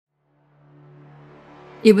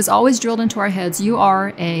It was always drilled into our heads, you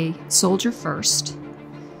are a soldier first,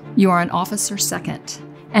 you are an officer second,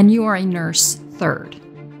 and you are a nurse third.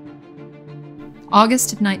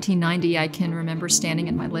 August of 1990, I can remember standing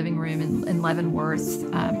in my living room in Leavenworth,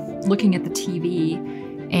 looking at the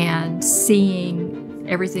TV and seeing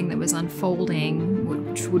everything that was unfolding,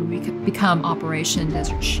 which would become Operation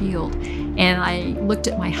Desert Shield. And I looked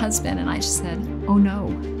at my husband and I just said, oh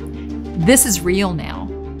no, this is real now.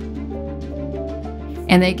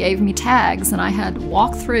 And they gave me tags and I had to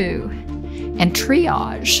walk through and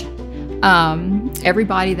triage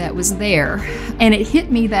everybody that was there. And it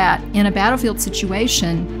hit me that in a battlefield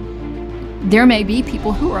situation, there may be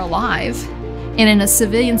people who are alive, and in a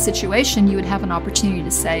civilian situation, you would have an opportunity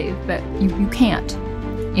to save, but you can't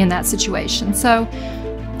in that situation. So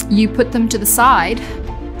you put them to the side,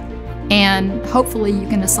 and hopefully you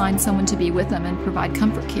can assign someone to be with them and provide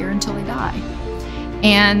comfort care until they die.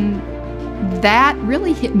 And that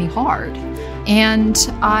really hit me hard. And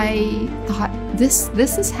I thought,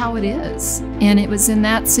 this is how it is. And it was in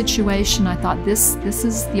that situation I thought, this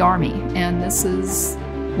is the Army, and this is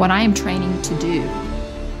what I am training to do.